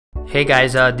Hey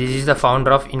guys, this is the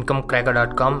founder of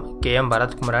IncomeCracker.com, KM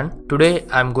Bharat Kumaran. Today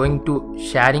I'm going to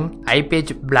sharing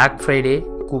Ipage Black Friday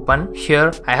coupon.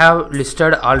 Here I have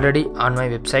listed already on my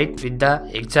website with the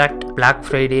exact Black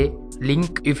Friday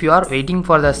link. If you are waiting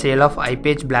for the sale of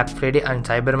Ipage Black Friday and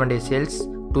Cyber Monday sales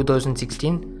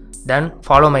 2016, then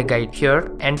follow my guide.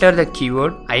 Here enter the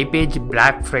keyword Ipage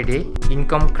Black Friday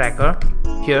Income Cracker.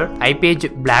 Here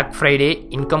Ipage Black Friday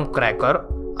Income Cracker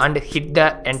and hit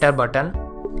the enter button.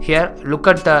 Here look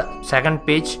at the second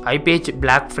page, Ipage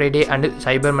Black Friday and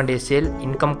Cyber Monday sale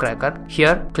Income Cracker.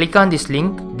 Here click on this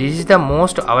link. This is the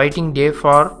most awaiting day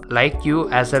for like you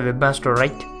as a webmaster,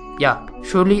 right? Yeah,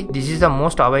 surely this is the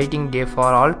most awaiting day for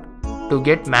all to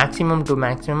get maximum to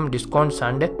maximum discounts,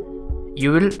 and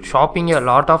you will shopping a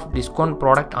lot of discount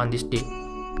product on this day.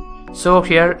 So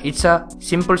here it's a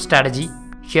simple strategy.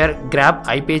 Here grab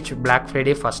Ipage Black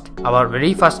Friday first. Our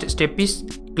very first step is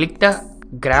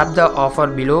grab the offer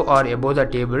below or above the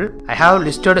table. I have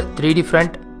listed 3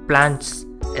 different plans,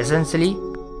 essentially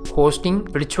hosting,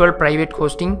 virtual private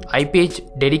hosting, Ipage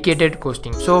dedicated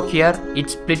hosting. So here it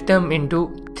split them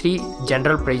into 3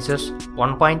 general prices: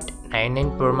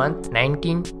 1.99 per month,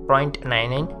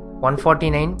 19.99,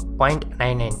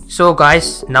 149.99. So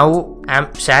guys, now I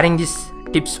am sharing these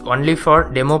tips only for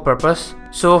demo purpose.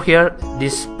 So here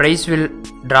this price will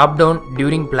drop down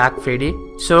during Black Friday.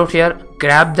 So here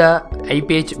grab the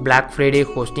Ipage Black Friday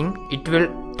hosting. It will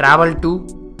travel to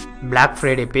Black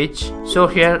Friday page. So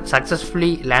here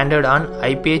successfully landed on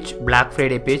Ipage Black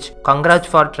Friday page. Congrats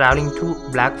for traveling to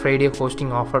Black Friday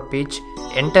hosting offer page.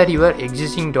 Enter your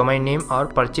existing domain name or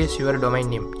purchase your domain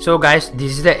name. So guys,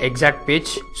 this is the exact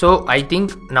page. So I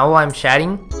think now I'm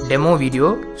sharing demo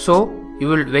video. So you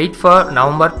will wait for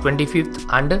November 25th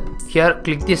and here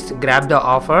click this grab the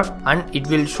offer, and it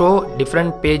will show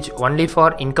different page only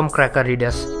for Income Cracker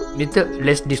readers with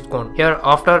less discount. Here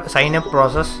after sign up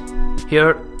process,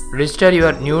 here register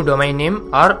your new domain name,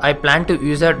 or I plan to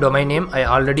use a domain name I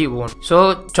already own.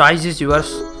 So choice is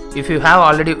yours. If you have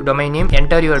already domain name,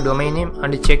 enter your domain name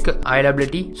and check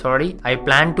IWT. Sorry, I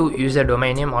plan to use a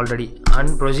domain name already,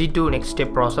 and proceed to next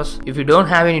step process. If you don't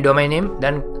have any domain name,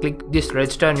 then click this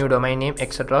register new domain name,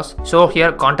 etc. So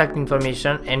here contact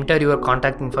information, enter your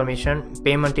contact information,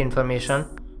 payment information,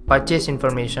 purchase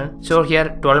information. So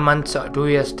here 12 months, 2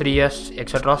 years, 3 years,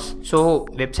 etc. So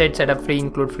website setup free,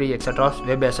 include free, etc.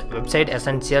 Website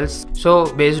essentials.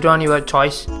 So based on your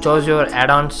choice, choose your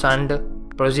add-ons and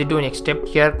proceed to next step.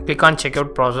 Here click on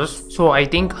checkout process. So I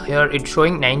think here it's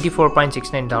showing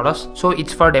 $94.69. So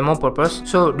it's for demo purpose.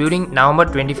 So during November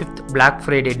 25th Black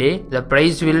Friday day, the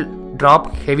price will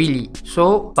drop heavily.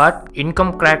 So but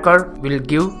Income Cracker will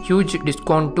give huge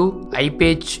discount to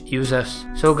Ipage users.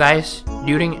 So guys,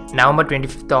 during November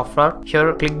 25th offer,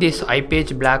 here click this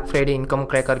Ipage Black Friday Income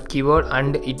Cracker keyword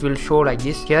and it will show like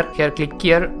this. Here click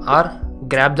here or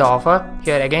grab the offer.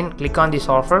 Here again click on this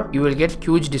offer. You will get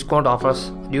huge discount offers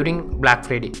during Black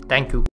Friday. Thank you.